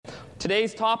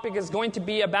Today's topic is going to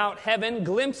be about heaven,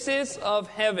 glimpses of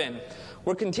heaven.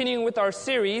 We're continuing with our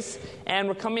series, and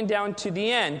we're coming down to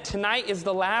the end. Tonight is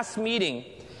the last meeting,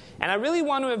 and I really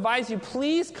want to advise you,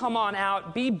 please come on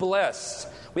out, be blessed.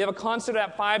 We have a concert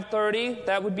at 5:30.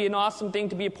 That would be an awesome thing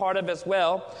to be a part of as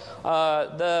well.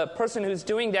 The person who's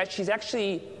doing that, she's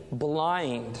actually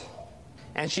blind.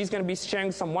 And she's going to be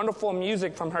sharing some wonderful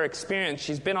music from her experience.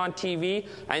 She's been on TV.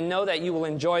 I know that you will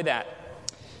enjoy that.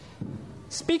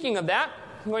 Speaking of that,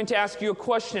 I'm going to ask you a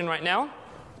question right now.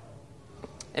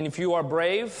 And if you are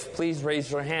brave, please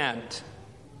raise your hand.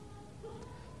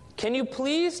 Can you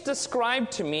please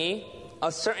describe to me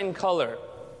a certain color?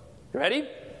 You ready?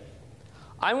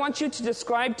 I want you to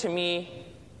describe to me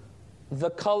the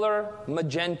color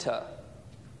magenta.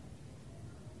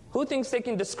 Who thinks they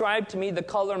can describe to me the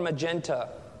color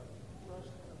magenta?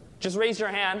 Just raise your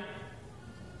hand.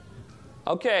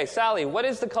 Okay, Sally, what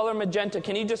is the color magenta?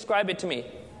 Can you describe it to me?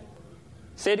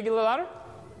 Say it a little louder.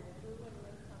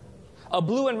 A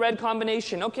blue and red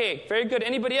combination. Okay, very good.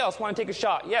 Anybody else want to take a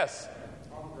shot? Yes.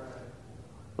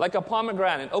 Like a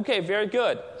pomegranate. Okay, very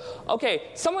good. Okay,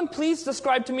 someone please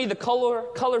describe to me the color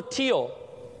teal.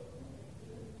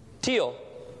 Teal.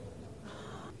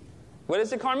 What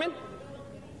is it, Carmen?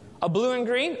 A blue and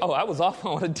green? Oh, I was off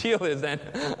on what a teal is then.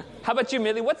 How about you,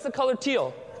 Millie? What's the color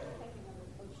teal?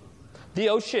 The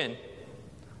ocean.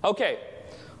 Okay.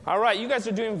 All right, you guys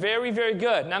are doing very, very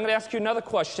good. Now I'm going to ask you another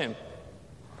question.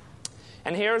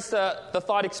 And here's the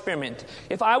thought experiment.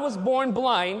 If I was born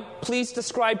blind, please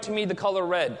describe to me the color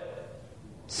red.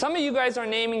 Some of you guys are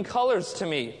naming colors to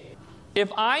me. If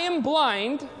I am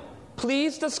blind,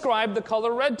 please describe the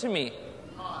color red to me.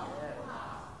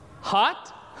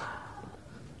 Hot?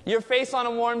 Your face on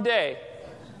a warm day.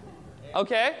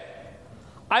 Okay?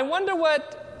 I wonder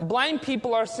what blind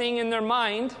people are seeing in their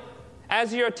mind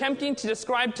as you're attempting to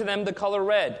describe to them the color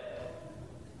red.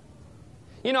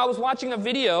 You know, I was watching a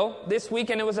video this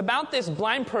week, and it was about this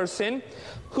blind person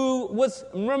who was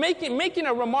making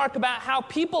a remark about how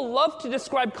people love to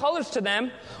describe colors to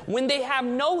them when they have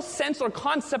no sense or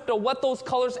concept of what those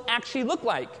colors actually look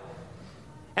like.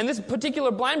 And this particular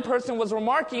blind person was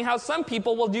remarking how some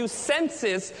people will use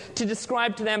senses to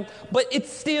describe to them, but it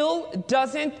still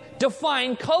doesn't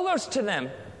define colors to them.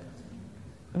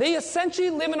 They essentially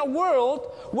live in a world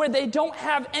where they don't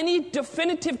have any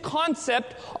definitive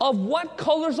concept of what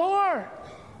colors are.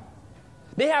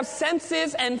 They have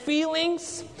senses and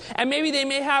feelings, and maybe they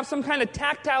may have some kind of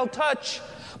tactile touch,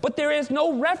 but there is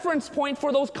no reference point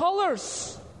for those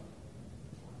colors.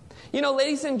 You know,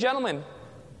 ladies and gentlemen,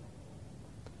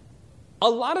 a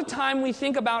lot of time we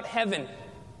think about heaven,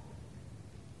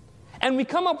 and we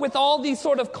come up with all these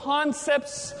sort of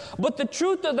concepts, but the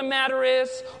truth of the matter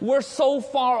is we're so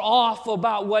far off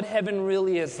about what heaven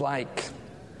really is like.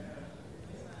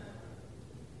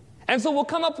 And so we'll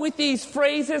come up with these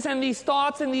phrases and these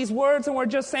thoughts and these words, and we're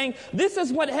just saying, this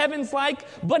is what heaven's like,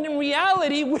 but in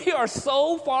reality, we are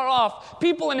so far off.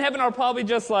 People in heaven are probably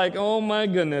just like, oh my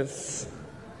goodness.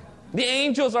 The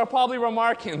angels are probably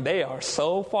remarking, they are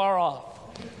so far off.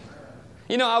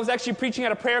 You know, I was actually preaching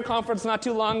at a prayer conference not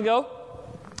too long ago,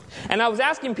 and I was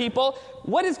asking people,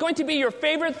 what is going to be your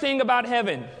favorite thing about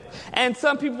heaven? And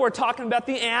some people were talking about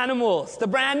the animals, the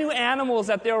brand new animals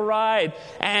that they'll ride.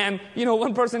 And, you know,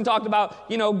 one person talked about,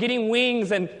 you know, getting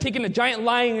wings and taking a giant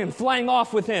lion and flying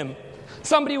off with him.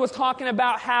 Somebody was talking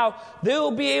about how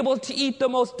they'll be able to eat the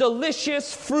most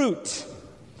delicious fruit.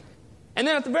 And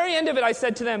then at the very end of it, I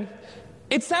said to them,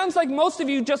 it sounds like most of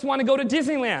you just want to go to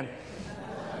Disneyland.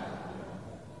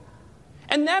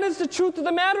 And that is the truth of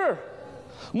the matter.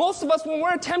 Most of us, when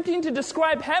we're attempting to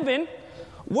describe heaven,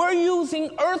 we're using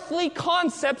earthly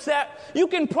concepts that you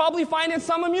can probably find in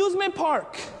some amusement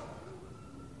park.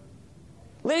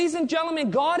 Ladies and gentlemen,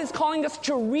 God is calling us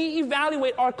to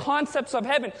reevaluate our concepts of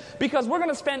heaven, because we're going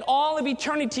to spend all of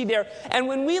eternity there. And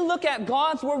when we look at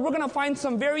God's Word, we're going to find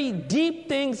some very deep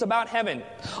things about heaven.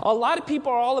 A lot of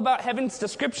people are all about heaven's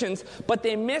descriptions, but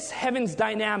they miss heaven's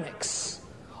dynamics.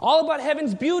 All about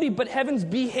heaven's beauty, but heaven's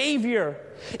behavior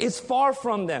is far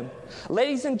from them.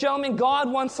 Ladies and gentlemen,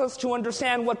 God wants us to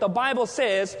understand what the Bible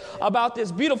says about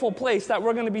this beautiful place that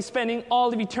we're going to be spending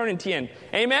all of eternity in.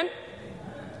 Amen?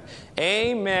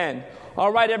 Amen.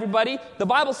 All right, everybody. The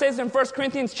Bible says in 1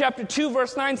 Corinthians chapter 2,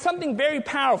 verse 9, something very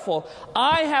powerful.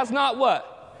 Eye has not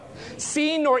what?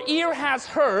 Seen, nor ear has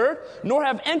heard, nor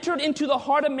have entered into the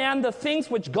heart of man the things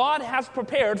which God has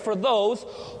prepared for those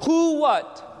who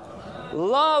what?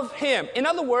 Love Him. In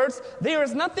other words, there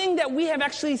is nothing that we have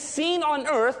actually seen on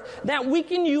earth that we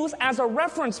can use as a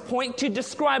reference point to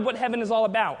describe what heaven is all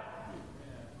about.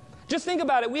 Just think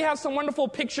about it. We have some wonderful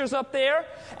pictures up there,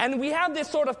 and we have this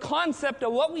sort of concept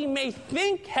of what we may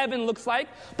think heaven looks like,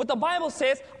 but the Bible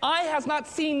says, eye has not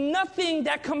seen nothing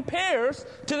that compares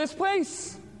to this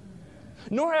place.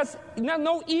 Nor has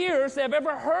no ears have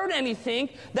ever heard anything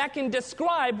that can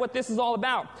describe what this is all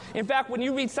about. In fact, when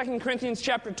you read 2 Corinthians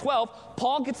chapter 12,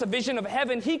 Paul gets a vision of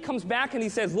heaven. He comes back and he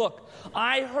says, look,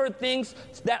 I heard things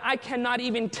that I cannot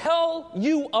even tell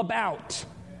you about.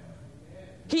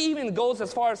 He even goes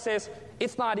as far as says,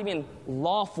 it's not even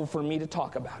lawful for me to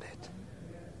talk about it.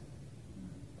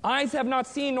 Eyes have not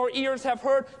seen, nor ears have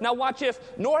heard. Now watch this.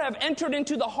 Nor have entered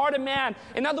into the heart of man.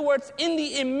 In other words, in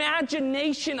the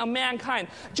imagination of mankind.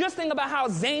 Just think about how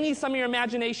zany some of your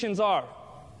imaginations are.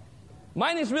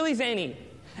 Mine is really zany.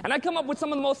 And I come up with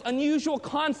some of the most unusual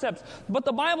concepts. But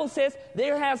the Bible says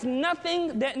nothing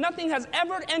has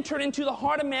ever entered into the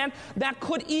heart of man that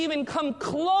could even come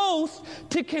close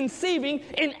to conceiving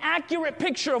an accurate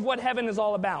picture of what heaven is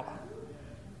all about.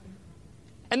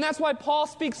 And that's why Paul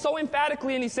speaks so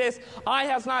emphatically, and he says, eye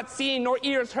has not seen, nor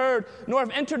ears heard, nor have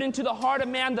entered into the heart of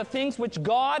man the things which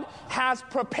God has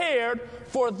prepared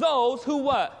for those who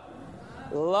what?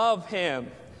 Love him.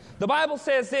 The Bible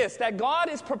says this, that God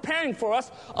is preparing for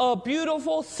us a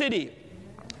beautiful city.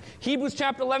 Hebrews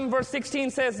chapter 11 verse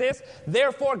 16 says this,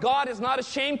 therefore God is not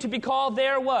ashamed to be called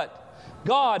their what?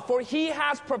 God, for he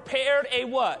has prepared a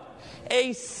what?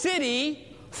 A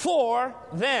city for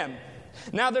them.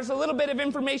 Now, there's a little bit of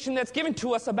information that's given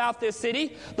to us about this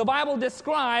city. The Bible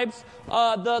describes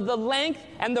the length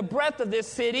and the breadth of this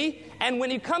city. And when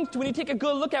you take a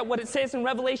good look at what it says in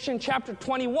Revelation chapter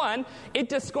 21, it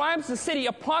describes the city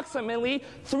approximately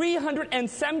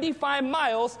 375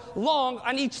 miles long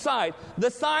on each side, the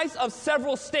size of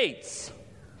several states.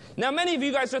 Now, many of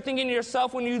you guys are thinking to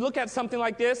yourself when you look at something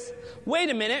like this, wait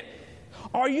a minute.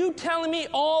 Are you telling me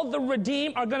all the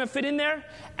redeemed are going to fit in there?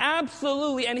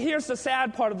 Absolutely. And here's the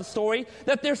sad part of the story,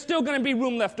 that there's still going to be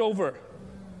room left over.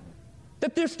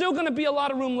 That there's still going to be a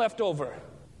lot of room left over.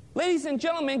 Ladies and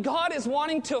gentlemen, God is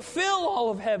wanting to fill all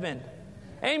of heaven.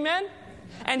 Amen?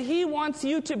 And he wants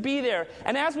you to be there.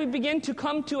 And as we begin to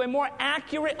come to a more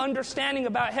accurate understanding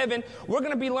about heaven, we're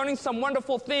going to be learning some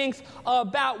wonderful things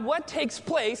about what takes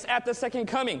place at the second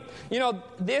coming. You know,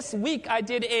 this week I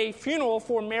did a funeral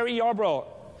for Mary Yarbrough.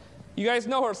 You guys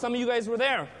know her. Some of you guys were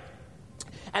there.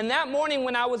 And that morning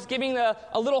when I was giving a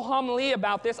little homily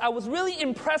about this, I was really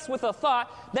impressed with a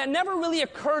thought that never really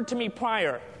occurred to me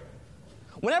prior.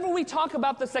 Whenever we talk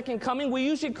about the second coming, we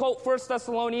usually quote 1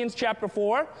 Thessalonians chapter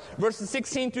 4, verses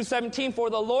 16 through 17.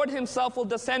 For the Lord himself will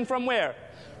descend from where?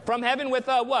 From heaven with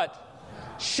a what?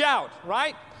 Shout,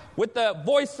 right? With the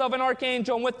voice of an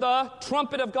archangel and with the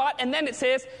trumpet of God. And then it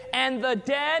says, and the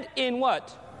dead in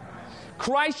what?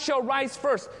 Christ shall rise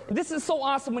first. This is so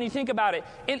awesome when you think about it.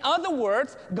 In other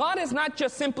words, God is not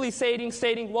just simply stating,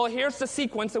 well, here's the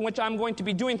sequence in which I'm going to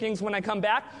be doing things when I come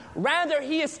back. Rather,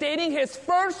 he is stating his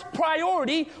first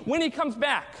priority when he comes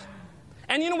back.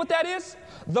 And you know what that is?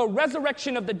 The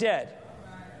resurrection of the dead.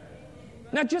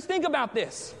 Now, just think about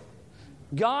this.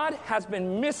 God has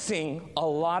been missing a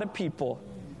lot of people.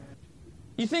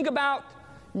 You think about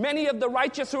many of the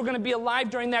righteous who are going to be alive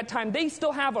during that time, they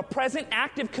still have a present,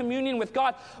 active communion with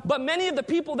God. But many of the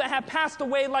people that have passed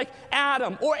away, like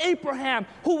Adam or Abraham,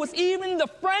 who was even the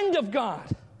friend of God,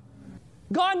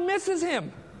 God misses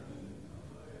him.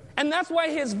 And that's why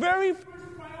his very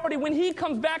first priority, when he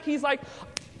comes back, he's like,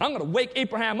 I'm going to wake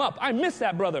Abraham up. I miss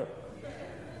that brother.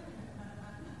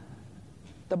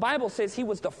 The Bible says he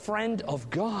was the friend of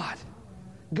God.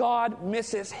 God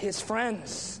misses his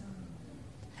friends.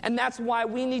 And that's why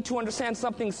we need to understand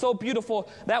something so beautiful,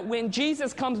 that when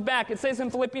Jesus comes back, it says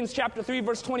in Philippians chapter 3,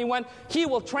 verse 21, he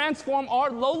will transform our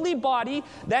lowly body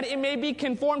that it may be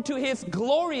conformed to his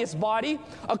glorious body,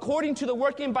 according to the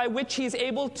working by which he is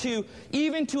able to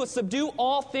even to subdue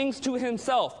all things to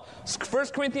himself. 1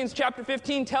 Corinthians chapter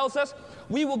 15 tells us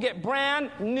we will get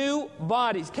brand new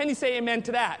bodies. Can you say amen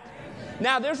to that?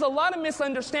 Now, there's a lot of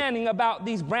misunderstanding about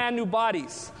these brand new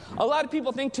bodies. A lot of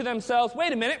people think to themselves,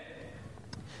 wait a minute,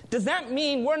 does that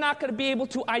mean we're not going to be able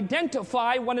to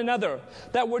identify one another?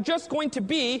 That we're just going to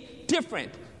be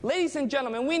different? Ladies and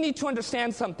gentlemen, we need to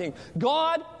understand something.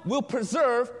 God will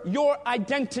preserve your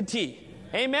identity.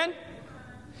 Amen?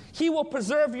 He will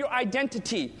preserve your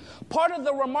identity. Part of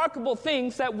the remarkable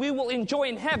things that we will enjoy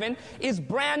in heaven is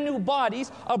brand new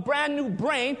bodies, a brand new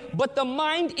brain, but the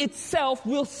mind itself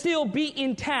will still be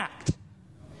intact.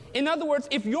 In other words,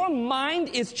 if your mind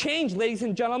is changed, ladies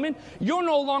and gentlemen, you're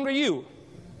no longer you.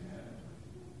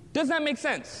 Does that make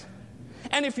sense?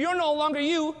 And if you're no longer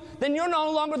you, then you're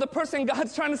no longer the person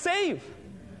God's trying to save.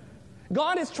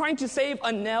 God is trying to save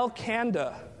Anil,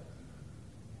 Kanda.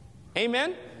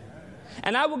 Amen?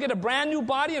 And I will get a brand new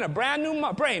body and a brand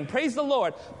new brain. Praise the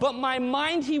Lord. But my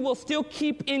mind he will still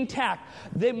keep intact.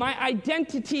 My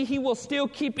identity he will still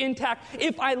keep intact.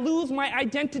 If I lose my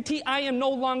identity, I am no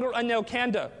longer Anil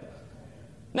Kanda.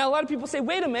 Now, a lot of people say,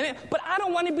 wait a minute, but I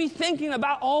don't want to be thinking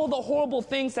about all the horrible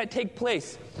things that take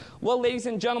place. Well, ladies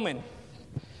and gentlemen,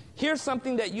 here's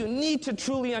something that you need to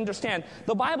truly understand.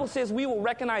 The Bible says we will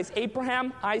recognize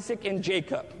Abraham, Isaac, and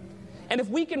Jacob. And if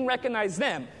we can recognize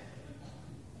them,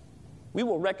 we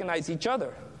will recognize each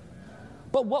other.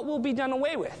 But what will be done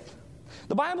away with?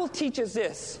 The Bible teaches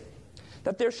this,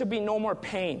 that there should be no more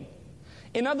pain.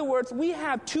 In other words, we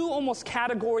have two almost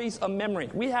categories of memory.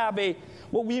 We have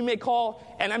what we may call,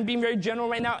 and I'm being very general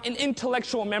right now, an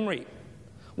intellectual memory.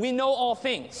 We know all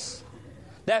things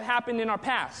that happened in our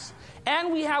past.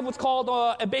 And we have what's called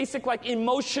a basic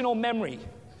emotional memory,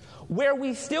 where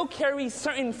we still carry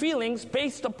certain feelings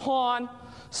based upon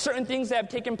certain things that have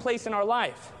taken place in our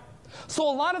life.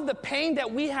 So a lot of the pain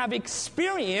that we have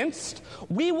experienced,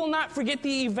 we will not forget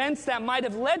the events that might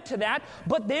have led to that,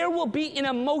 but there will be an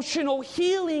emotional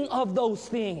healing of those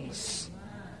things.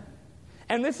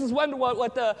 And this is what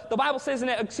the Bible says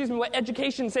what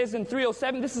education says in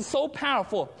 307. This is so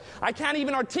powerful. I can't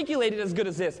even articulate it as good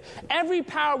as this. Every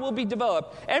power will be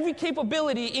developed. Every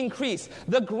capability increased.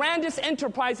 The grandest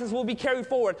enterprises will be carried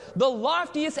forward. The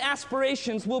loftiest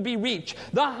aspirations will be reached.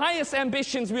 The highest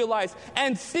ambitions realized.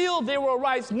 And still there will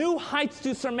arise new heights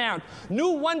to surmount,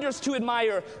 new wonders to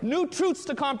admire, new truths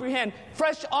to comprehend,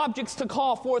 fresh objects to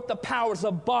call forth the powers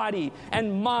of body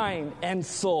and mind and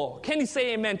soul. Can you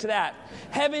say amen to that?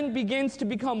 Heaven begins to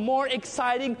become more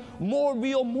exciting, more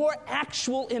real, more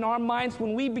actual in our minds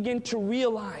when we begin to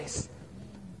realize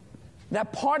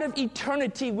that part of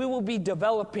eternity we will be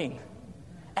developing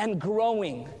and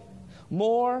growing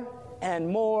more and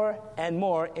more and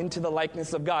more into the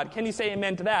likeness of God. Can you say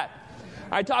amen to that?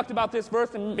 I talked about this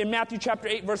verse in Matthew chapter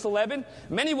 8, verse 11.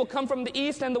 Many will come from the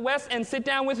east and the west and sit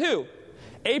down with who?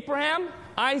 Abraham,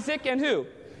 Isaac, and who?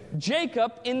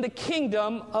 Jacob in the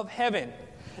kingdom of heaven.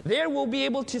 There we'll be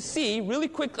able to see really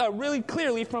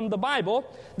clearly from the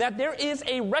Bible that there is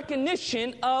a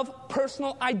recognition of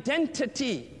personal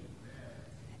identity.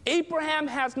 Abraham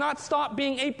has not stopped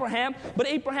being Abraham, but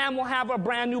Abraham will have a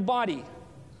brand new body.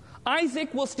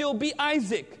 Isaac will still be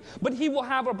Isaac, but he will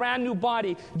have a brand new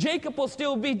body. Jacob will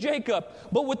still be Jacob,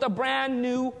 but with a brand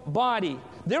new body.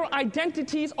 Their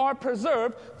identities are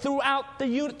preserved throughout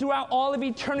all of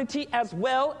eternity, as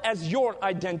well as your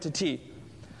identity.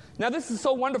 Now this is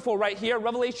so wonderful right here.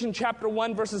 Revelation chapter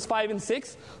 1 verses 5 and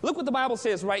 6. Look what the Bible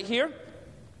says right here.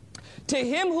 To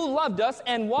him who loved us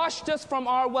and washed us from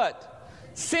our what?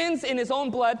 Sins in his own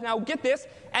blood. Now get this.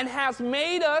 And has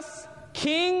made us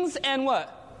kings and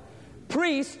what?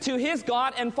 Priests to his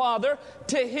God and Father.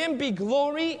 To him be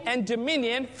glory and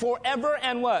dominion forever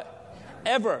and what?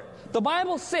 Ever. The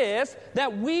Bible says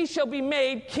that we shall be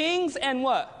made kings and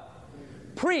what?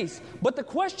 Priests. But the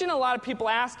question a lot of people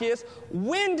ask is,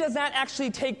 when does that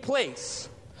actually take place?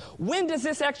 When does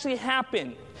this actually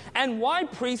happen? And why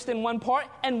priests in one part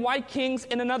and why kings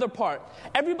in another part?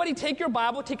 Everybody take your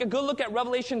Bible, take a good look at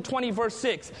Revelation 20 verse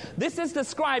 6. This is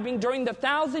describing during the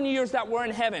 1,000 years that we're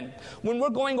in heaven, when we're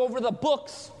going over the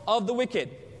books of the wicked.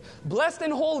 Blessed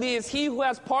and holy is he who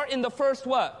has part in the first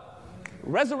what?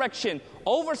 Resurrection.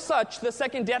 Over such the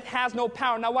second death has no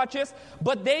power. Now watch this.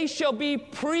 But they shall be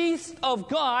priests of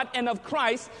God and of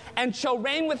Christ, and shall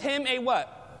reign with him a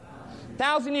what?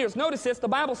 1,000 years. Notice this. The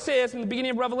Bible says in the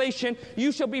beginning of Revelation,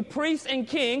 you shall be priests and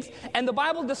kings. And the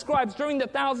Bible describes during the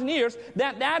 1,000 years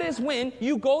that is when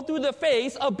you go through the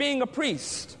phase of being a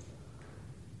priest.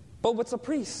 But what's a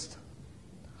priest?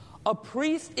 A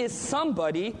priest is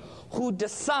somebody who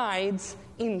decides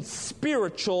in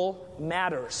spiritual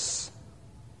matters.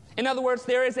 In other words,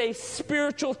 there is a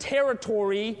spiritual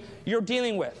territory you're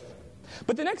dealing with.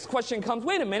 But the next question comes,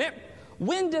 wait a minute,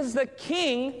 when does the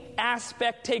king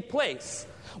aspect take place?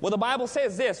 Well, the Bible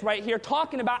says this right here,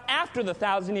 talking about after the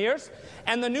 1,000 years,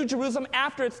 and the New Jerusalem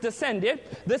after it's descended,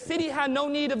 the city had no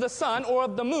need of the sun or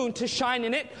of the moon to shine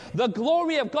in it. The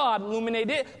glory of God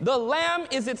illuminated it. The Lamb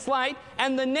is its light,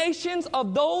 and the nations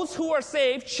of those who are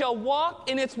saved shall walk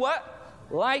in its what?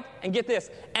 Light. And get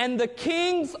this, and the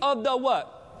kings of the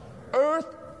what?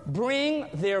 Earth bring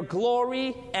their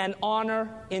glory and honor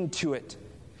into it.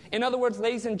 In other words,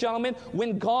 ladies and gentlemen,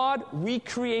 when God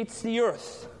recreates the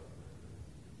earth,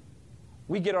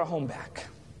 we get our home back.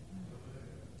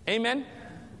 Amen?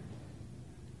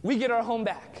 We get our home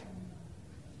back.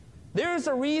 There is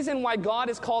a reason why God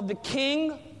is called the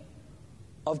King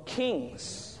of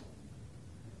Kings.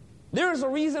 There is a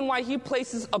reason why he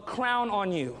places a crown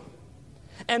on you.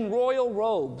 and royal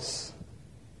robes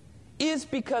is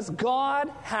because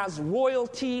God has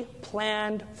royalty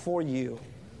planned for you.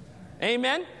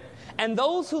 Amen? And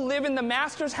those who live in the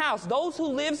master's house, those who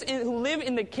live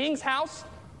in the king's house,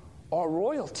 are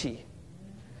royalty.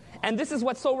 And this is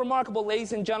what's so remarkable,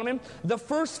 ladies and gentlemen. The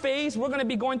first phase, we're going to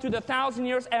be going through the 1,000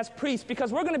 years as priests,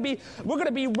 because we're going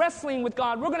to be wrestling with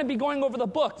God. We're going to be going over the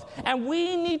books, and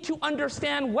we need to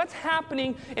understand what's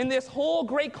happening in this whole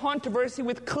great controversy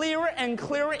with clearer and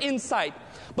clearer insight.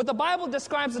 But the Bible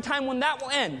describes the time when that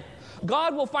will end.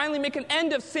 God will finally make an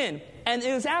end of sin. And it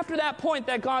is after that point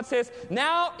that God says,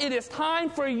 now it is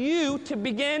time for you to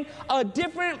begin a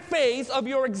different phase of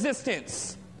your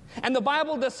existence. And the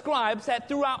Bible describes that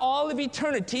throughout all of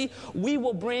eternity, we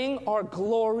will bring our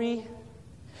glory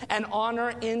and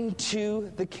honor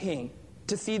into the King,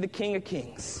 to see the King of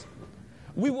Kings.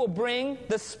 We will bring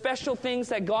the special things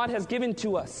that God has given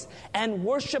to us and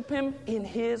worship Him in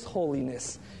His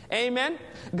holiness. Amen?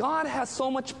 God has so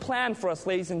much planned for us,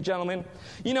 ladies and gentlemen.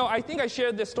 You know, I think I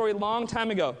shared this story a long time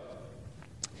ago.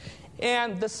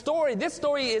 And this story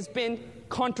has been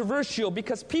controversial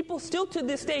because people still to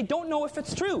this day don't know if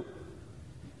it's true.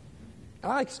 I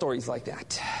like stories like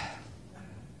that.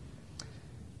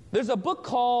 There's a book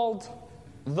called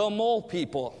The Mole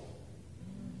People.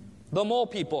 The Mole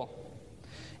People.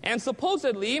 And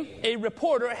supposedly, a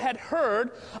reporter had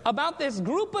heard about this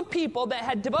group of people that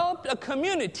had developed a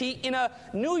community in a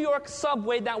New York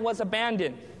subway that was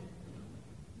abandoned.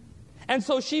 And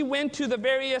so she went to the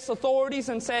various authorities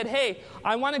and said, hey,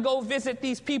 I want to go visit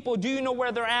these people. Do you know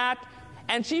where they're at?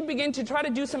 And she began to try to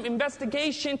do some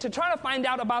investigation to try to find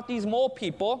out about these mole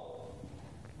people.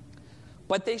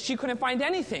 But she couldn't find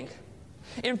anything.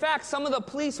 In fact, some of the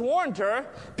police warned her,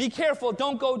 be careful,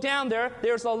 don't go down there.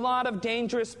 There's a lot of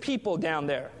dangerous people down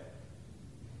there.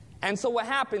 And so what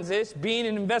happens is, being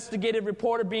an investigative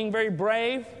reporter, being very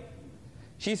brave,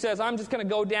 she says, I'm just going to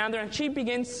go down there. And she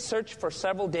begins to search for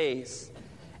several days.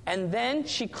 And then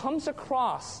she comes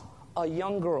across a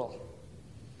young girl.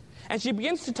 And she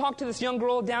begins to talk to this young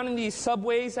girl down in these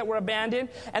subways that were abandoned.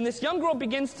 And this young girl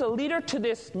begins to lead her to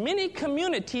this mini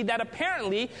community that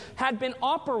apparently had been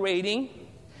operating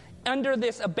under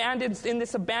this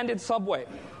abandoned subway.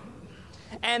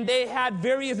 And they had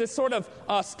this sort of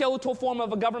skeletal form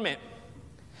of a government.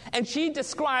 And she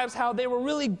describes how they were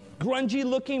really grungy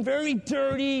looking, very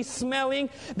dirty smelling.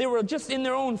 They were just in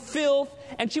their own filth.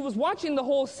 And she was watching the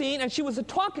whole scene, and she was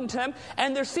talking to them.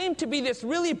 And there seemed to be this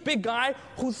really big guy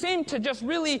who seemed to just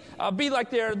really be like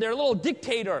their little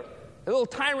dictator, a little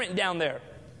tyrant down there.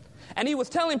 And he was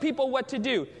telling people what to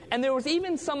do. And there was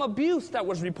even some abuse that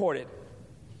was reported.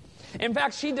 In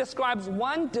fact, she describes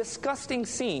one disgusting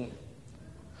scene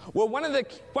where one of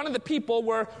the people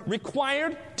were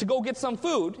required to go get some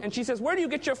food. And she says, where do you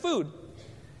get your food?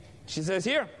 She says,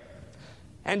 here.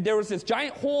 And there was this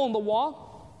giant hole in the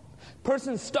wall.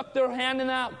 Person stuck their hand in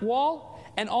that wall.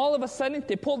 And all of a sudden,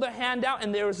 they pulled their hand out,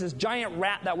 and there was this giant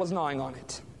rat that was gnawing on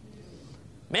it.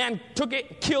 Man took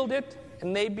it, killed it,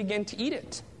 and they began to eat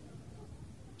it.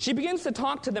 She begins to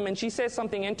talk to them, and she says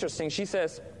something interesting. She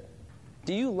says,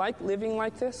 do you like living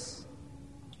like this?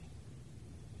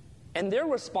 And their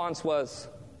response was,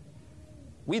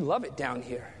 we love it down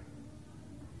here.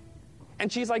 And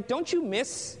she's like, don't you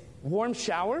miss warm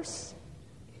showers?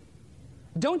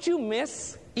 Don't you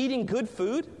miss eating good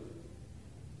food?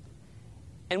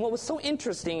 And what was so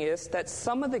interesting is that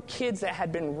some of the kids that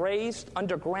had been raised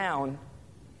underground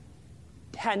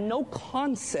had no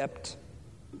concept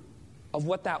of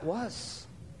what that was.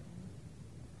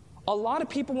 A lot of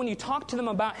people, when you talk to them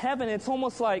about heaven, it's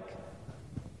almost like,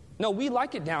 no, we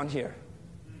like it down here.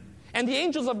 And the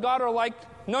angels of God are like,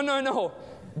 no.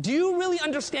 Do you really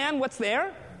understand what's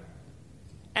there?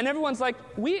 And everyone's like,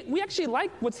 we actually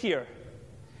like what's here.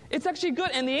 It's actually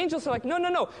good. And the angels are like,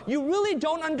 no. You really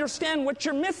don't understand what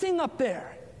you're missing up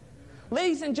there.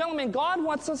 Ladies and gentlemen, God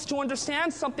wants us to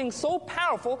understand something so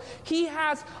powerful. He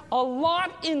has a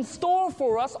lot in store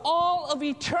for us, all of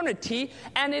eternity,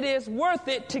 and it is worth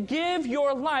it to give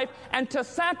your life and to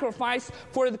sacrifice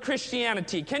for the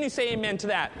Christianity. Can you say amen to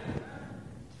that?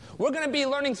 We're going to be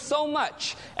learning so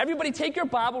much. Everybody take your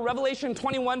Bible, Revelation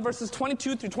 21, verses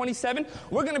 22 through 27.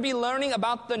 We're going to be learning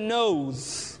about the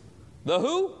nose. The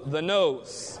who? The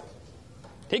nose.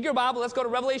 Take your Bible, let's go to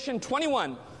Revelation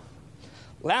 21.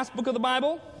 Last book of the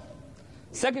Bible,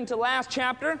 second to last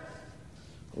chapter,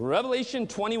 Revelation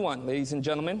 21, ladies and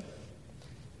gentlemen.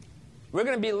 We're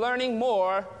going to be learning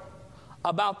more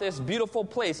about this beautiful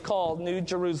place called New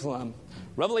Jerusalem.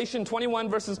 Revelation 21,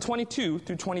 verses 22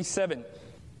 through 27.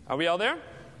 Are we all there?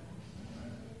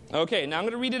 Okay, now I'm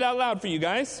going to read it out loud for you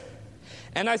guys.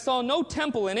 And I saw no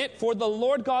temple in it, for the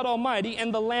Lord God Almighty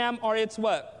and the Lamb are its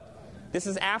what? This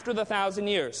is after the 1,000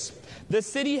 years. The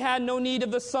city had no need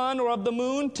of the sun or of the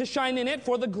moon to shine in it,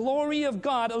 for the glory of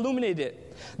God illuminated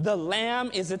it. The Lamb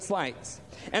is its light.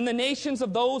 And the nations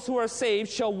of those who are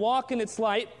saved shall walk in its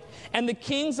light, and the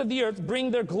kings of the earth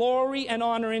bring their glory and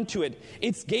honor into it.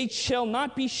 Its gates shall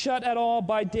not be shut at all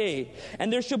by day,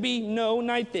 and there shall be no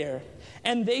night there.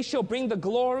 And they shall bring the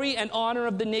glory and honor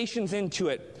of the nations into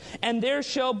it. And there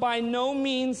shall by no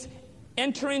means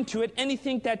enter into it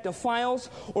anything that defiles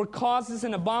or causes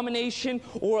an abomination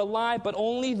or a lie, but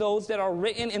only those that are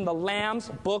written in the Lamb's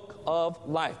book of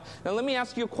life. Now let me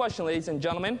ask you a question, ladies and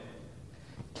gentlemen.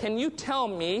 Can you tell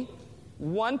me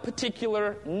one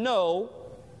particular no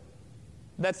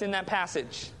that's in that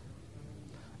passage?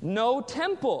 No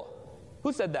temple.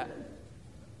 Who said that?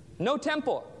 No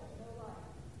temple.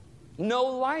 No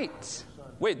light.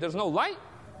 Wait, there's no light?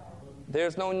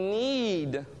 There's no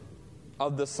need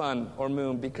of the sun or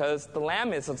moon because the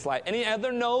Lamb is its light. Any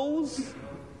other no's?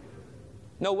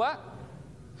 No what?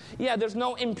 Yeah, there's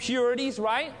no impurities,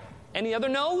 right? Any other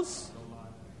no's?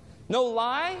 No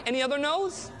lie? Any other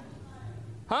no's?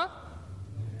 Huh?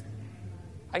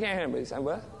 I can't hear anybody say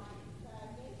what?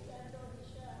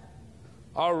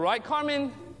 All right,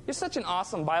 Carmen, you're such an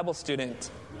awesome Bible student.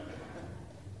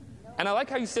 And I like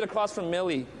how you sit across from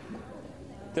Millie.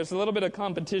 There's a little bit of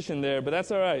competition there, but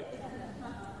that's all right.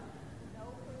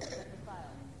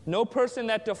 No person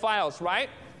that defiles, right?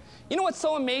 You know what's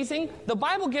so amazing? The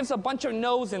Bible gives a bunch of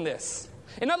no's in this.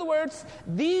 In other words,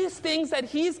 these things that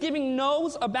he's giving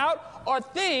no's about are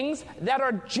things that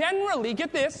are generally,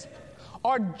 get this,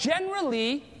 are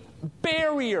generally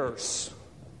barriers.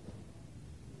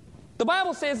 The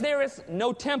Bible says there is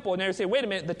no temple. And they say, wait a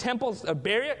minute, the temple's a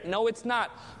barrier? No, it's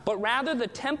not. But rather, the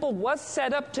temple was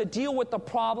set up to deal with the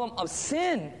problem of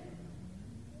sin.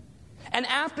 And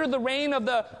after the reign of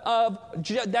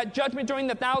that judgment during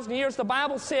the 1,000 years, the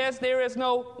Bible says there is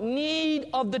no need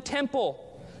of the temple.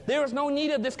 There is no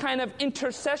need of this kind of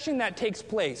intercession that takes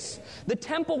place. The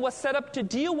temple was set up to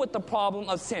deal with the problem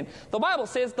of sin. The Bible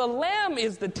says the Lamb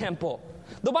is the temple.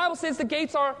 The Bible says the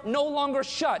gates are no longer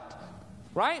shut.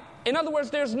 Right? In other words,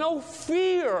 there's no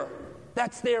fear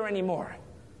that's there anymore.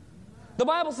 The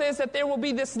Bible says that there will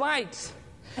be this light,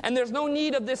 and there's no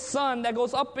need of this sun that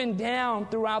goes up and down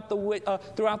throughout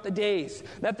the days.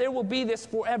 That there will be this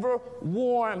forever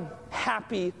warm,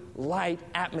 happy, light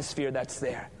atmosphere that's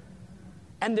there.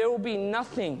 And there will be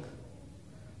nothing,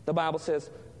 the Bible says,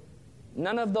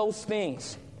 none of those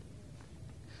things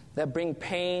that bring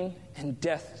pain and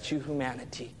death to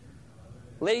humanity.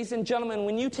 Ladies and gentlemen,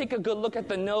 when you take a good look at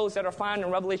the no's that are found in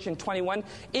Revelation 21,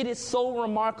 it is so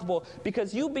remarkable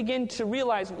because you begin to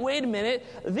realize, wait a minute,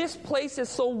 this place is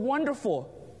so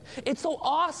wonderful. It's so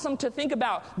awesome to think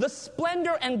about the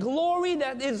splendor and glory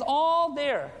that is all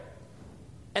there.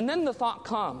 And then the thought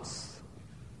comes,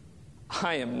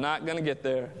 I am not going to get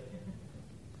there.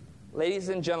 Ladies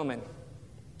and gentlemen,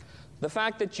 the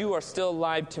fact that you are still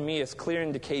alive to me is clear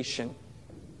indication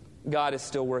God is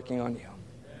still working on you.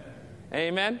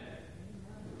 Amen?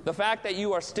 The fact that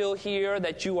you are still here,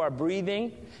 that you are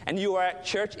breathing, and you are at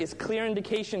church is clear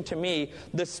indication to me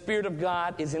the Spirit of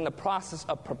God is in the process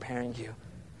of preparing you.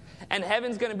 And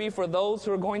heaven's going to be for those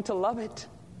who are going to love it.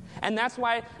 And that's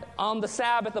why on the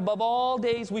Sabbath, above all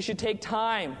days, we should take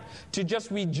time to just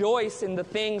rejoice in the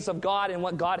things of God and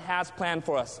what God has planned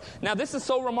for us. Now, this is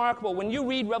so remarkable. When you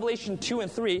read Revelation 2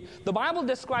 and 3, the Bible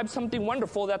describes something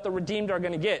wonderful that the redeemed are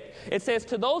going to get. It says,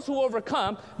 to those who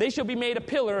overcome, they shall be made a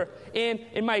pillar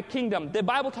in my kingdom. The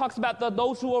Bible talks about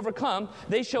those who overcome,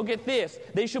 they shall get this.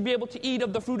 They shall be able to eat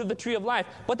of the fruit of the tree of life.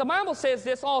 But the Bible says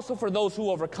this also for those who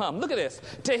overcome. Look at this.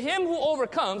 To him who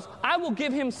overcomes, I will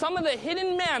give him some of the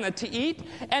hidden manna to eat,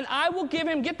 and I will give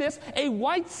him, get this, a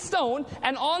white stone,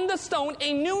 and on the stone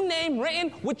a new name written,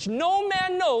 which no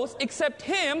man knows except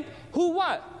him who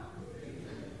what?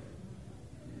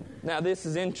 Now this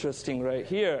is interesting right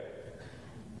here.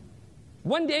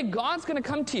 One day God's going to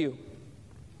come to you,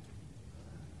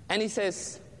 and he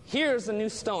says, here's a new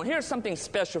stone. Here's something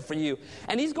special for you.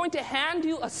 And he's going to hand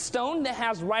you a stone that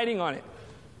has writing on it.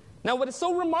 Now what is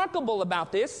so remarkable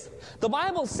about this, the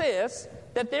Bible says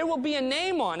that there will be a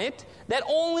name on it that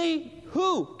only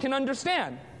who can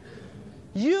understand?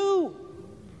 You.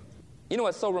 You know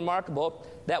what's so remarkable?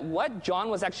 That what John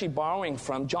was actually borrowing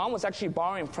from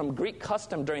Greek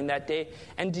custom during that day.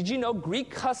 And did you know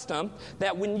Greek custom,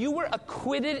 that when you were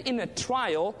acquitted in a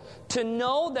trial, to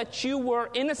know that you were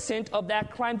innocent of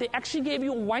that crime, they actually gave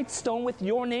you a white stone with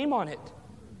your name on it.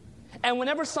 And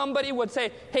whenever somebody would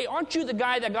say, hey, aren't you the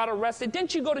guy that got arrested?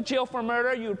 Didn't you go to jail for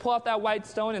murder? You would pull out that white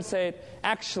stone and say,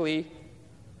 actually,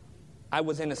 I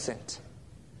was innocent.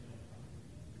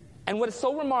 And what is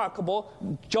so remarkable,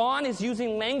 John is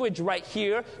using language right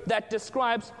here that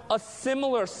describes a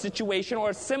similar situation or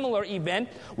a similar event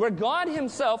where God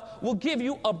himself will give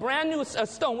you a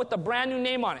stone with a brand new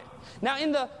name on it. Now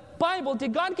in the Bible,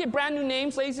 did God give brand new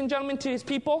names, ladies and gentlemen, to his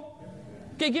people?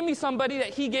 Okay, give me somebody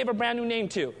that he gave a brand new name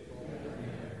to.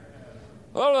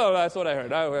 Oh, that's what I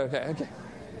heard. Oh, okay.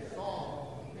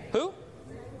 Who?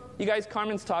 You guys,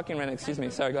 Carmen's talking right now. Excuse me.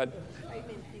 Sorry, go ahead.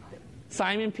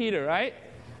 Simon Peter, right?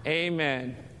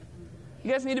 Amen.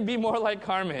 You guys need to be more like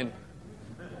Carmen.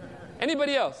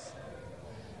 Anybody else?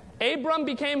 Abram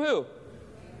became who?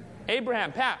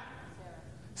 Abraham. Pat.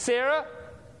 Sarah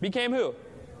became who?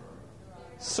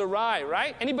 Sarai,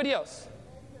 right? Anybody else?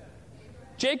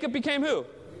 Jacob became who?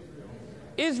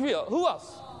 Israel. Who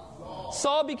else?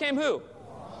 Saul became who?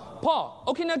 Paul.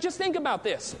 Okay, now just think about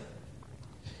this.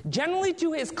 Generally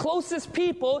to his closest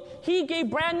people, he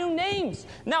gave brand new names.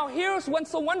 Now here's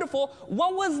what's so wonderful.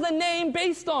 What was the name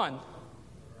based on?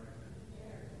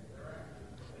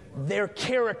 Their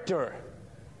character.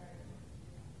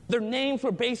 Their names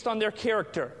were based on their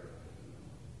character.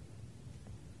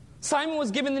 Simon was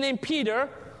given the name Peter,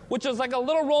 which was like a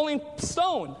little rolling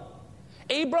stone.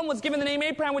 Abram was given the name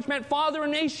Abraham, which meant father of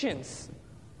nations.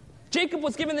 Jacob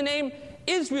was given the name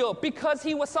Israel because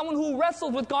he was someone who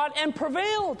wrestled with God and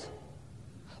prevailed.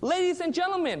 Ladies and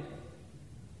gentlemen,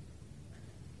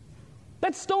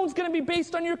 that stone's going to be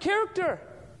based on your character.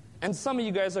 And some of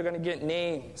you guys are going to get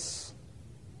names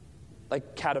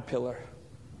like Caterpillar.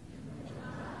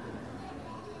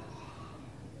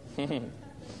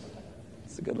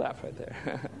 It's a good laugh right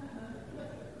there.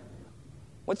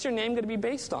 What's your name going to be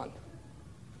based on?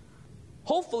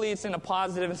 Hopefully it's in a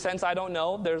positive sense. I don't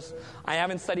know. I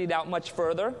haven't studied out much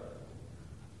further.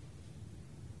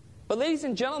 But ladies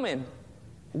and gentlemen,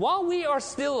 while we are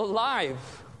still alive,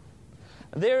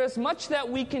 there is much that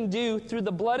we can do through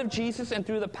the blood of Jesus and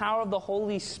through the power of the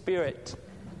Holy Spirit.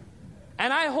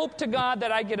 And I hope to God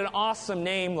that I get an awesome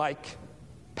name like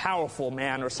Powerful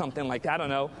Man or something like that. I don't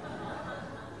know.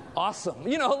 Awesome.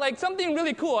 Like something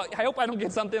really cool. I hope I don't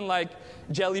get something like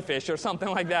Jellyfish or something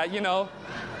like that,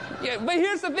 Yeah, but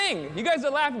here's the thing. You guys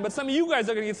are laughing, but some of you guys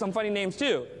are going to get some funny names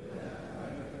too.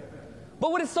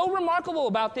 But what is so remarkable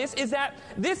about this is that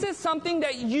this is something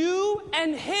that you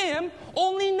and him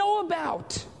only know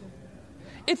about.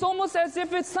 It's almost as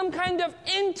if it's some kind of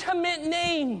intimate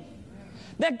name.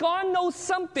 That God knows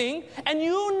something and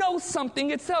you know something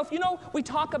itself. We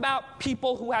talk about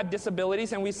people who have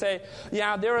disabilities and we say,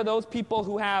 yeah, there are those people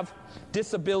who have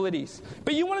disabilities.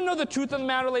 But you want to know the truth of the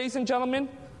matter, ladies and gentlemen?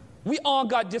 We all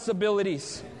got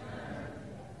disabilities.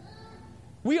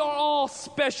 We are all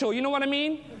special. You know what I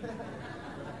mean?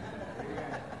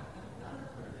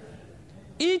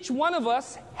 Each one of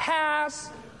us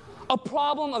has a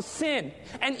problem of sin.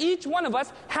 And each one of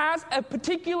us has a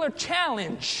particular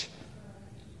challenge.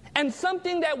 And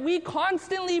something that we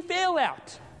constantly fail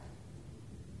at.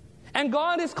 And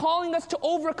God is calling us to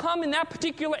overcome in that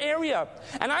particular area.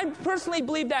 And I personally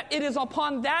believe that it is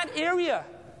upon that area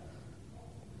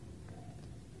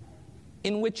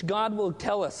in which God will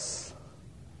tell us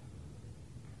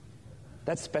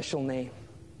that special name.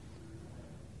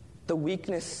 The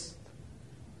weakness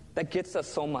that gets us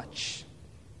so much.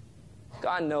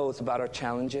 God knows about our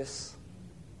challenges.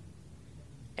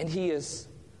 And He is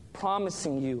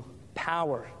promising you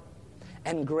power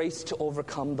and grace to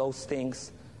overcome those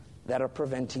things that are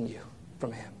preventing you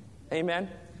from Him. Amen?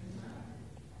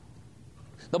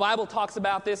 The Bible talks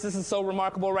about this. This is so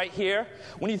remarkable right here.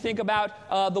 When you think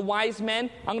about the wise men,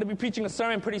 I'm going to be preaching a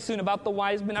sermon pretty soon about the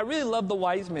wise men. I really love the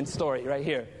wise men story right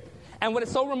here. And what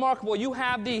is so remarkable, you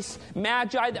have these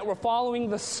magi that were following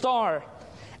the star.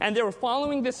 And they were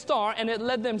following this star, and it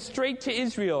led them straight to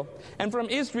Israel. And from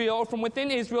Israel, or from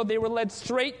within Israel, they were led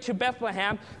straight to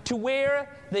Bethlehem, to where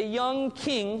the young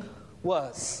king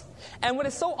was. And what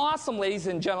is so awesome, ladies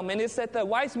and gentlemen, is that the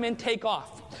wise men take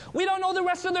off. We don't know the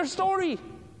rest of their story.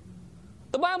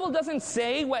 The Bible doesn't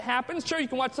say what happens. Sure, you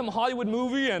can watch some Hollywood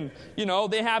movie and,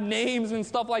 they have names and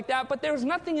stuff like that. But there's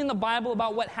nothing in the Bible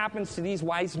about what happens to these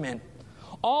wise men.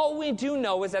 All we do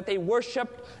know is that they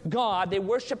worshiped God. They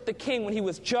worshiped the king when he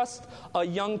was just a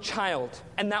young child.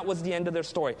 And that was the end of their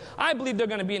story. I believe they're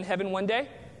going to be in heaven one day.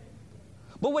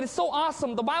 But what is so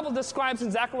awesome, the Bible describes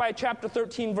in Zechariah chapter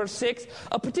 13, verse 6,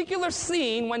 a particular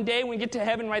scene one day when we get to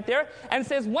heaven right there. And it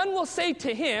says, one will say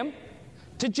to him,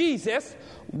 to Jesus,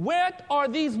 what are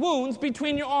these wounds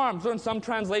between your arms? Or in some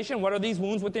translation, what are these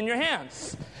wounds within your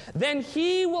hands? Then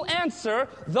he will answer,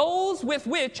 those with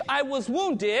which I was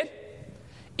wounded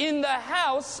in the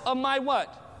house of my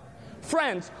what?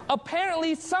 friends,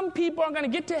 apparently some people are going to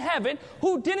get to heaven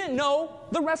who didn't know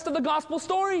the rest of the gospel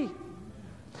story.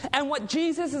 And what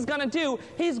Jesus is going to do,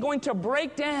 he's going to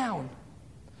break down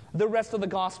the rest of the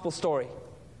gospel story.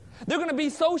 They're going to be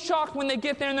so shocked when they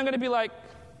get there, and they're going to be like,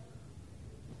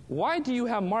 why do you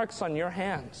have marks on your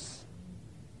hands?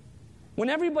 When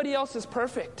everybody else is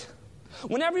perfect.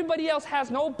 When everybody else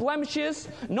has no blemishes,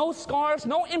 no scars,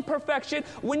 no imperfection.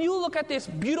 When you look at this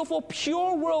beautiful,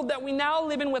 pure world that we now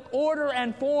live in with order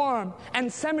and form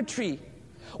and symmetry,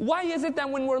 why is it that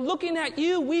when we're looking at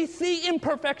you, we see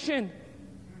imperfection?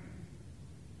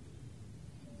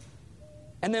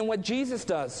 And then what Jesus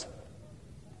does,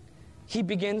 he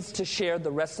begins to share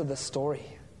the rest of the story.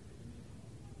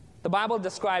 The Bible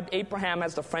described Abraham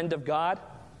as the friend of God,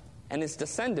 and his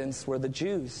descendants were the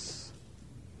Jews.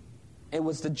 It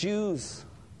was the Jews,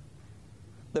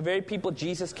 the very people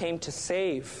Jesus came to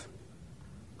save,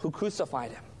 who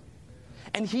crucified him.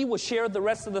 And he will share the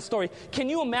rest of the story. Can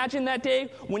you imagine that day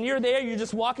when you're there, you're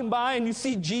just walking by and you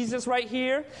see Jesus right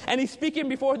here, and he's speaking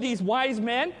before these wise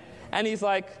men, and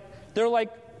they're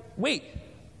like, wait,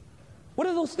 what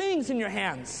are those things in your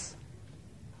hands?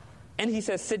 And he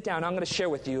says, sit down, I'm going to share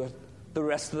with you the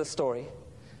rest of the story.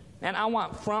 And I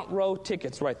want front row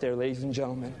tickets right there, ladies and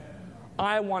gentlemen.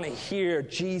 I want to hear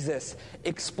Jesus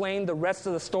explain the rest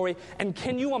of the story. And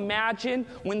can you imagine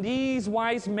when these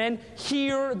wise men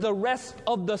hear the rest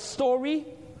of the story?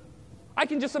 I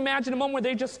can just imagine a moment where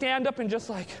they just stand up and just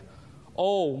like,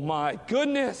 oh my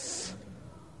goodness,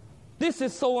 this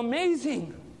is so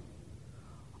amazing.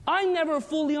 I never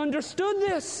fully understood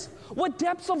this. What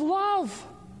depths of love.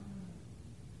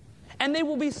 And they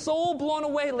will be so blown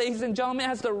away, ladies and gentlemen,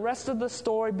 as the rest of the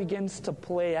story begins to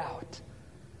play out.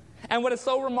 And what is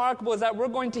so remarkable is that we're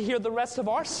going to hear the rest of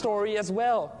our story as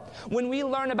well. When we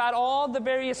learn about all the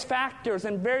various factors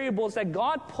and variables that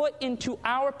God put into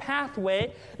our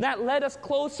pathway that led us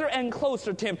closer and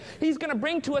closer to Him. He's going to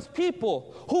bring to us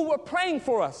people who were praying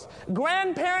for us.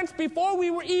 Grandparents before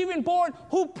we were even born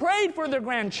who prayed for their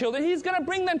grandchildren. He's going to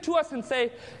bring them to us and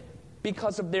say,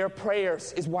 because of their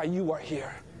prayers is why you are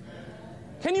here.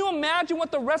 Can you imagine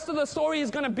what the rest of the story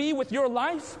is going to be with your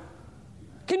life?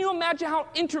 Can you imagine how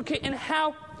intricate and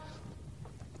how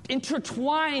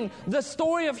intertwined the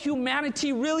story of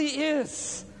humanity really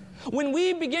is? When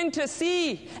we begin to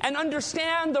see and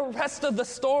understand the rest of the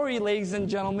story, ladies and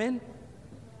gentlemen,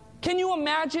 can you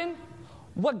imagine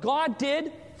what God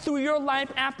did through your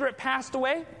life after it passed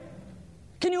away?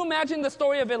 Can you imagine the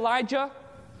story of Elisha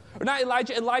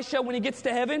when he gets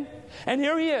to heaven? And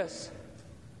here he is.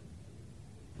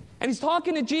 And he's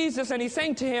talking to Jesus and he's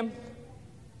saying to him,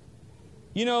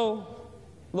 you know,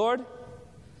 Lord,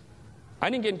 I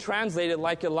didn't get translated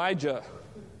like Elijah.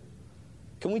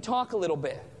 Can we talk a little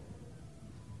bit?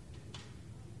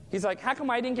 He's like, how come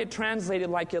I didn't get translated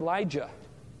like Elijah?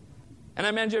 And I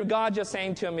imagine God just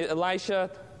saying to him, Elisha,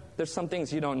 there's some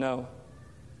things you don't know.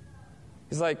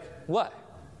 He's like, what?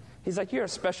 He's like, you're a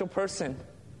special person.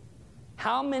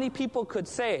 How many people could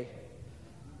say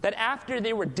that after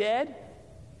they were dead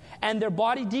and their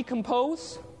body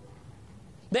decomposed,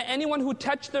 that anyone who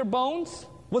touched their bones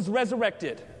was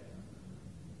resurrected?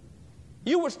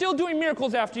 You were still doing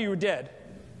miracles after you were dead.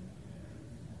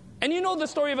 And you know the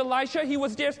story of Elisha. He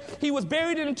was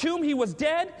buried in a tomb. He was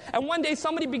dead. And one day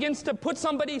somebody begins to put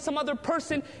some other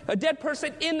person, a dead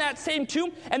person, in that same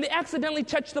tomb. And they accidentally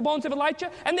touch the bones of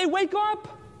Elisha. And they wake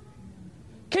up.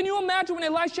 Can you imagine when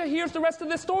Elisha hears the rest of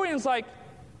this story and is like,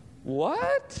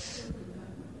 what?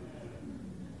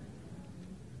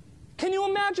 Can you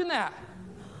imagine that?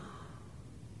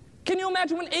 Can you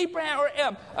imagine when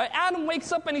Adam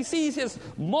wakes up and he sees his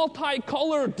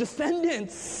multicolored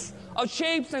descendants of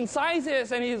shapes and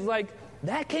sizes, and he's like,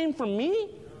 that came from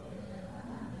me?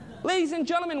 Ladies and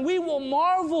gentlemen, we will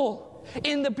marvel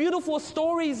in the beautiful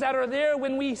stories that are there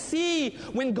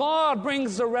when God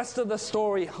brings the rest of the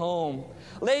story home.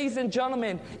 Ladies and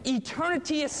gentlemen,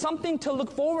 eternity is something to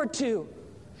look forward to.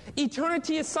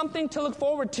 Eternity is something to look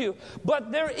forward to.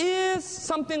 But there is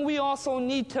something we also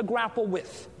need to grapple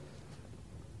with.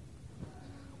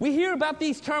 We hear about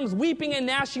these terms, weeping and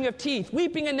gnashing of teeth,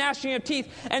 weeping and gnashing of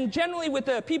teeth. And generally with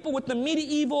the people with the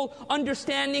medieval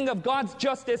understanding of God's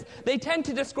justice, they tend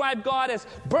to describe God as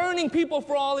burning people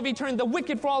for all of eternity, the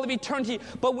wicked for all of eternity.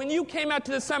 But when you came out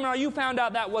to the seminar, you found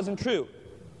out that wasn't true.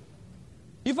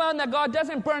 You found that God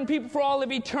doesn't burn people for all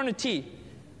of eternity.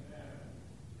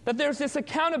 That there's this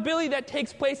accountability that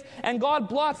takes place, and God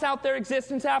blots out their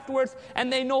existence afterwards,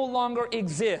 and they no longer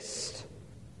exist.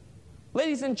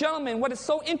 Ladies and gentlemen, what is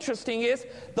so interesting is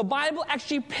the Bible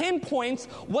actually pinpoints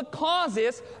what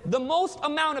causes the most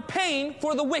amount of pain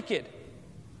for the wicked.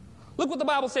 Look what the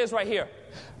Bible says right here.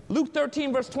 Luke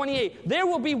 13, verse 28. There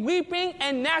will be weeping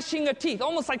and gnashing of teeth,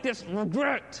 almost like this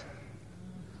regret.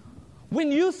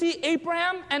 When you see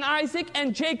Abraham and Isaac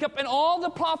and Jacob and all the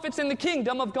prophets in the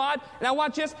kingdom of God, now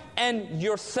watch this, and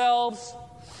yourselves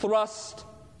thrust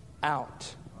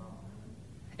out.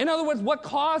 In other words, what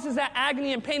causes that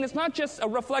agony and pain is not just a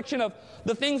reflection of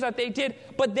the things that they did,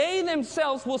 but they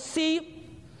themselves will see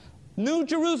New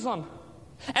Jerusalem.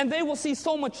 And they will see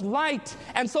so much light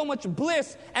and so much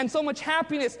bliss and so much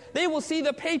happiness. They will see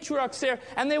the patriarchs there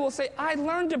and they will say, I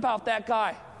learned about that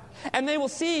guy. And they will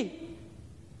see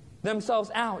themselves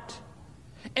out.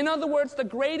 In other words, the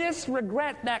greatest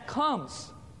regret that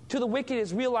comes to the wicked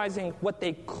is realizing what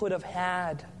they could have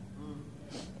had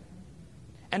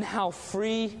and how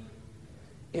free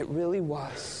it really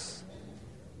was.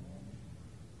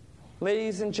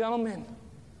 Ladies and gentlemen,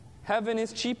 heaven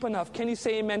is cheap enough. Can you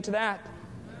say amen to that?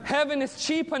 Heaven is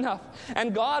cheap enough,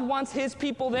 and God wants His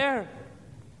people there.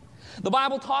 The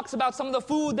Bible talks about some of the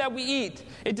food that we eat.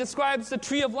 It describes the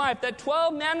tree of life, that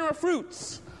 12 manner of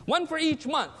fruits, one for each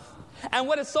month. And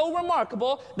what is so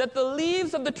remarkable, that the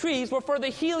leaves of the trees were for the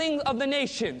healing of the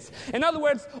nations. In other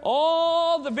words,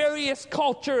 all the various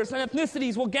cultures and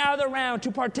ethnicities will gather around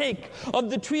to partake of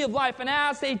the tree of life. And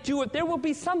as they do it, there will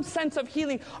be some sense of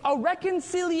healing, a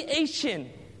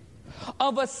reconciliation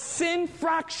of a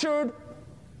sin-fractured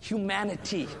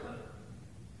humanity.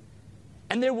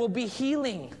 And there will be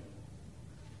healing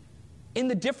in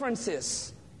the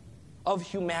differences of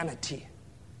humanity.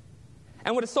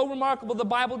 And what is so remarkable, the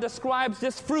Bible describes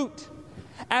this fruit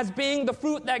as being the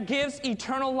fruit that gives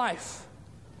eternal life.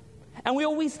 And we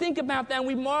always think about that and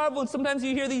we marvel. And sometimes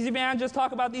you hear these evangelists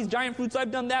talk about these giant fruits,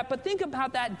 I've done that. But think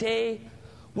about that day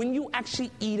when you actually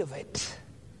eat of it.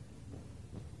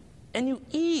 And you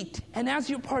eat, and as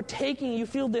you're partaking, you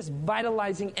feel this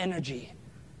vitalizing energy.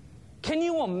 Can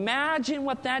you imagine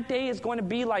what that day is going to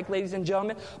be like, ladies and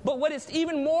gentlemen? But what is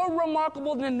even more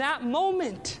remarkable than that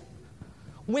moment,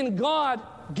 when God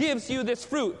gives you this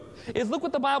fruit, is look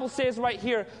what the Bible says right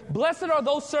here. Blessed are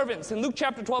those servants, in Luke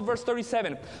chapter 12, verse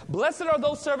 37. Blessed are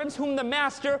those servants whom the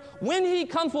master, when he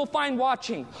comes, will find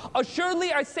watching.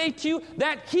 Assuredly, I say to you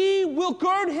that he will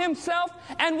gird himself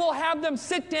and will have them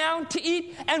sit down to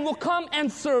eat and will come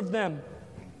and serve them.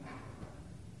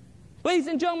 Ladies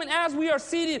and gentlemen, as we are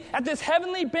seated at this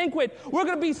heavenly banquet, we're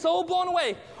going to be so blown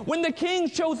away when the king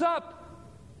shows up.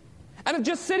 And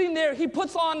just sitting there, he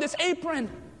puts on this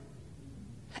apron.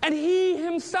 And he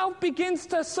himself begins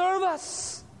to serve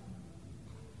us.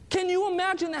 Can you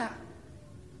imagine that?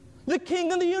 The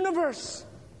King of the universe,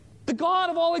 the God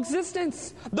of all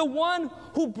existence, the one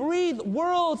who breathed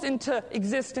worlds into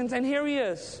existence. And here he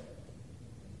is,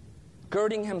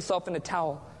 girding himself in a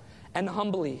towel and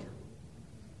humbly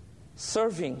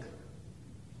serving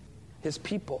his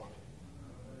people.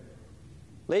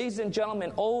 Ladies and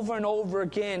gentlemen, over and over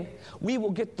again, we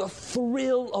will get the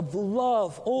thrill of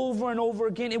love over and over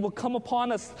again. It will come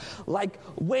upon us like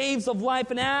waves of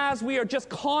life. And as we are just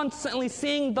constantly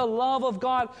seeing the love of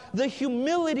God, the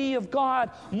humility of God,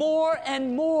 more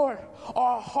and more,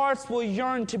 our hearts will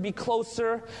yearn to be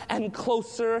closer and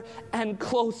closer and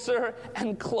closer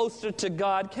and closer to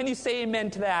God. Can you say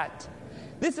amen to that?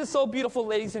 This is so beautiful,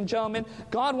 ladies and gentlemen.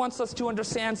 God wants us to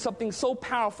understand something so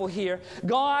powerful here.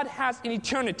 God has an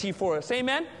eternity for us.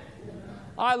 Amen?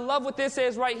 I love what this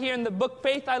says right here in the book,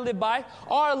 Faith I Live By.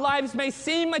 Our lives may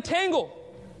seem a tangle.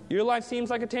 Your life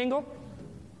seems like a tangle?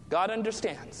 God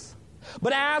understands.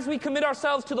 But as we commit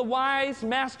ourselves to the wise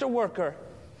master worker,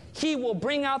 He will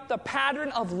bring out the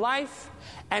pattern of life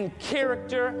and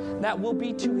character that will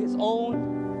be to His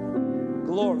own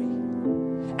glory.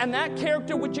 And that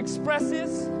character which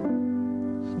expresses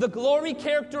the glory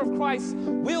character of Christ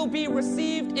will be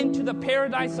received into the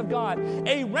paradise of God.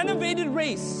 A renovated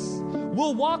race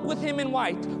will walk with Him in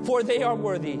white, for they are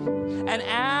worthy. And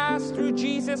as through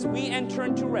Jesus we enter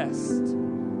into rest,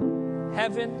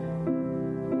 heaven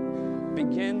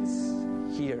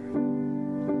begins here.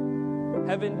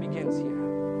 Heaven begins here.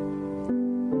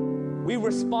 We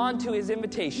respond to His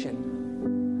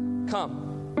invitation. Come.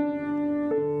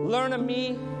 Learn of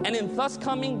me, and in thus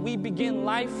coming we begin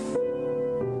life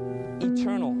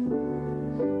eternal.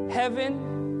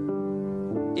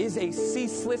 Heaven is a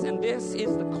ceaseless, and this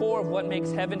is the core of what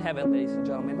makes heaven heaven, ladies and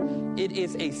gentlemen. It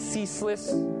is a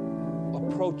ceaseless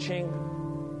approaching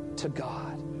to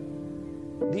God,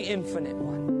 the infinite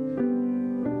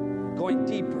one, going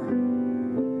deeper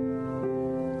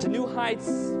to new heights,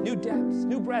 new depths,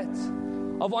 new breadths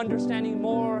of understanding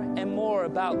more and more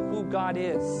about who God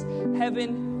is.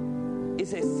 Heaven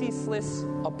is a ceaseless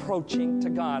approaching to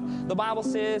God. The Bible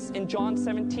says in John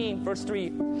 17, verse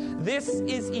 3, this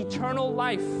is eternal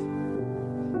life.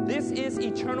 This is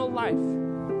eternal life,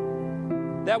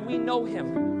 that we know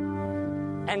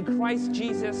him and Christ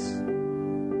Jesus,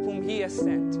 whom he has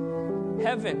sent.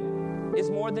 Heaven is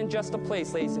more than just a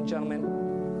place, ladies and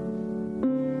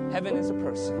gentlemen. Heaven is a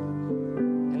person,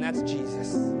 and that's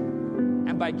Jesus.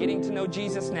 And by getting to know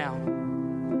Jesus now,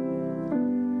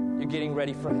 you're getting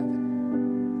ready for heaven.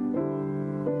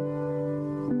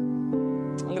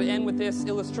 I'm going to end with this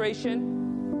illustration.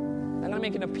 I'm going to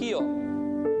make an appeal.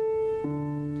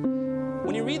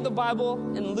 When you read the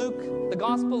Bible in Luke, the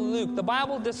Gospel of Luke, the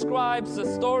Bible describes the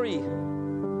story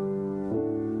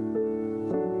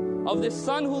of this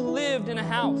son who lived in a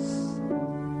house.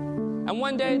 And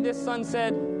one day this son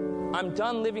said, I'm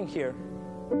done living here.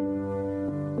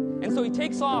 And so he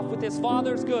takes off with his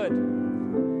father's goods,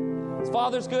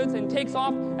 and takes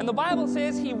off. And the Bible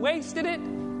says he wasted it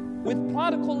with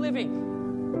prodigal living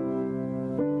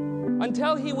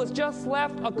until he was just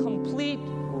left a complete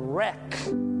wreck.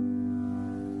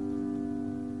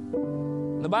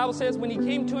 The Bible says when he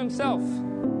came to himself,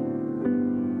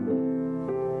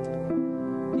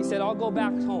 he said, I'll go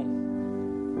back home.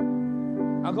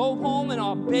 I'll go home and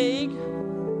I'll beg.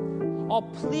 I'll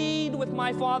plead with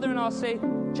my father and I'll say,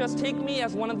 just take me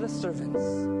as one of the servants.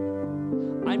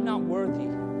 I'm not worthy.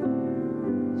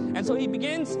 And so he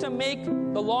begins to make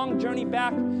the long journey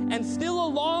back, and still a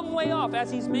long way off as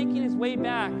he's making his way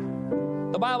back,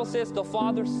 the Bible says the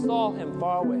father saw him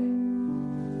far away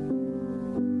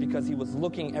because he was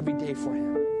looking every day for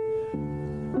him.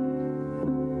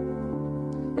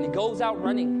 And he goes out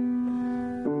running,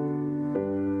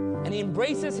 and he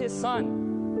embraces his son,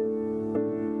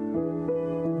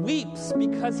 weeps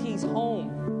because he's home.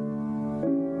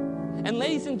 And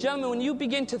ladies and gentlemen, when you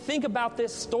begin to think about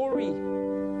this story,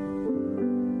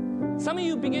 some of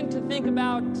you begin to think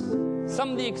about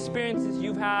some of the experiences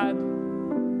you've had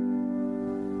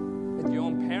with your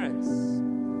own parents.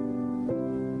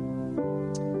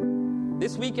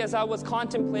 This week, as I was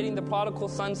contemplating the prodigal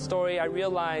son story, I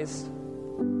realized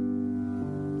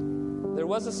there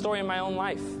was a story in my own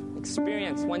life,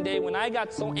 experience one day when I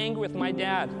got so angry with my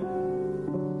dad.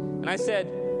 And I said,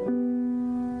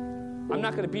 I'm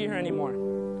not going to be here anymore.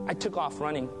 I took off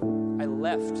running. I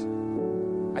left.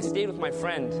 I stayed with my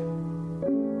friend.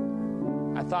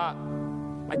 I thought,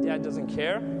 my dad doesn't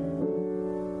care.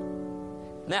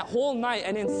 And that whole night,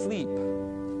 I didn't sleep.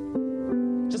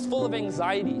 Just full of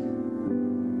anxiety.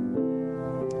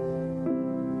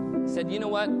 I said, you know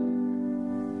what?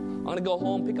 I'm going to go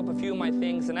home, pick up a few of my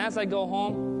things. And as I go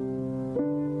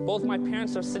home, both my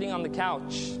parents are sitting on the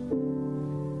couch.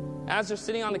 As they're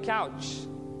sitting on the couch,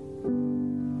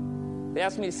 they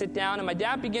ask me to sit down, and my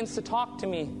dad begins to talk to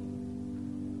me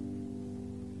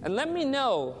and let me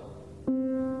know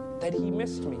that he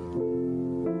missed me.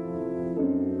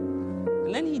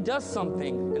 And then he does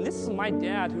something, and this is my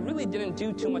dad, who really didn't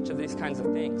do too much of these kinds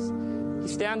of things. He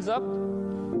stands up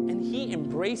and he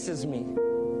embraces me.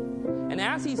 And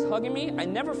as he's hugging me, I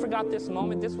never forgot this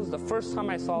moment. This was the first time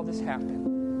I saw this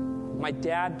happen. My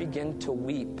dad began to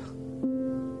weep.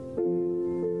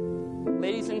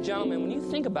 Ladies and gentlemen, when you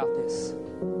think about this,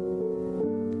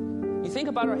 you think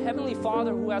about our Heavenly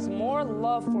Father who has more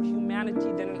love for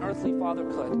humanity than an earthly father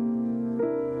could.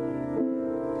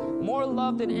 More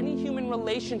love than any human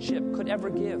relationship could ever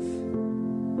give.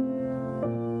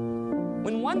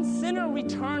 When one sinner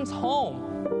returns home,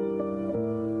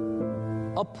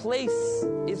 a place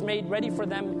is made ready for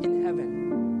them in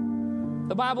heaven.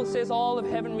 The Bible says all of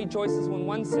heaven rejoices when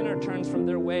one sinner turns from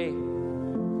their way.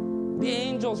 The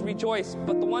angels rejoice,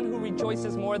 but the one who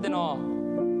rejoices more than all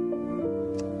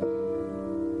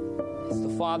is the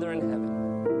Father in heaven.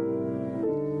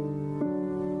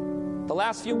 The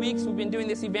last few weeks we've been doing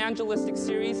this evangelistic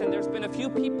series, and there's been a few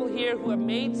people here who have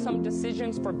made some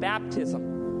decisions for baptism.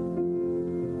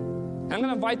 And I'm going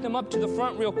to invite them up to the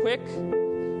front real quick.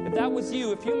 If that was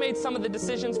you, if you made some of the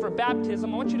decisions for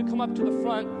baptism, I want you to come up to the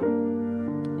front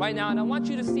right now, and I want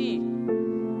you to see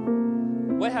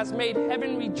what has made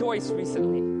heaven rejoice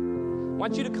recently. I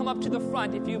want you to come up to the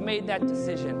front if you've made that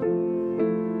decision.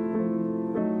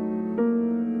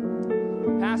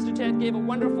 Pastor Ted gave a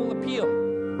wonderful appeal.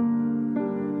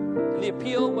 And the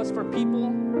appeal was for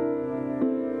people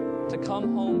to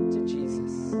come home to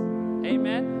Jesus.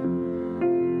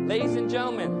 Amen? Ladies and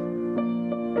gentlemen,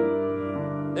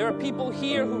 there are people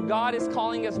here who God is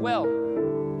calling as well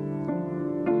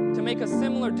to make a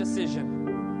similar decision,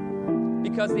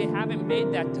 because they haven't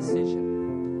made that decision.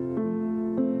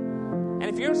 And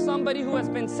if you're somebody who has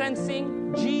been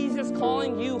sensing Jesus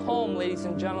calling you home, ladies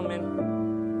and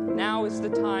gentlemen, now is the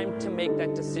time to make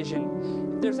that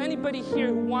decision. If there's anybody here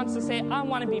who wants to say, I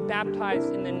want to be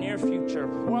baptized in the near future,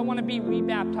 or I want to be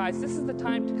rebaptized, this is the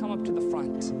time to come up to the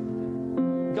front.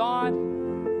 God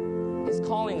is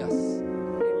calling us,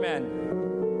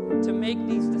 amen, to make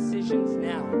these decisions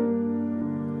now.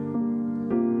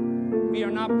 We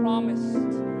are not promised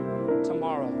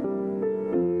tomorrow,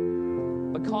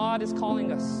 but God is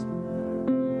calling us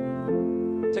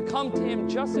to come to Him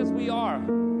just as we are.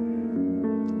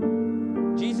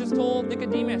 Jesus told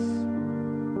Nicodemus,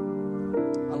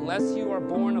 unless you are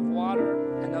born of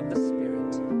water and of the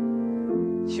Spirit,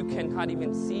 you cannot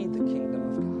even see the kingdom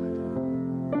of God.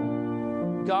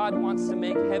 God wants to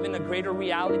make heaven a greater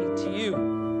reality to you,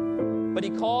 but He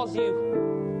calls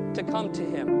you to come to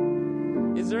Him.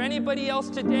 Is there anybody else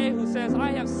today who says,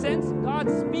 I have sensed God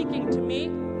speaking to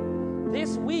me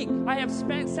this week? I have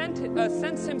sensed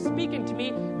Him speaking to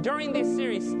me during this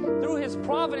series. Through His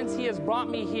providence, He has brought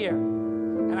me here,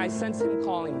 and I sense Him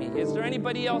calling me. Is there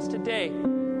anybody else today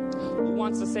who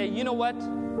wants to say, you know what?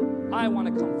 I want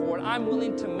to come forward. I'm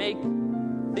willing to make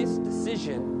this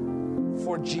decision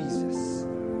for Jesus.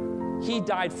 He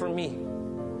died for me,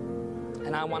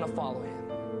 and I want to follow Him.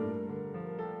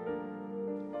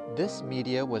 This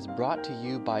media was brought to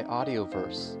you by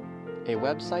Audioverse, a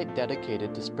website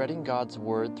dedicated to spreading God's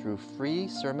Word through free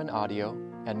sermon audio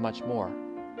and much more.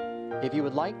 If you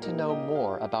would like to know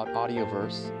more about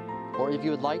Audioverse, or if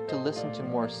you would like to listen to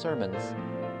more sermons,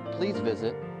 please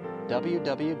visit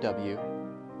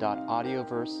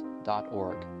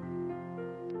www.audioverse.org.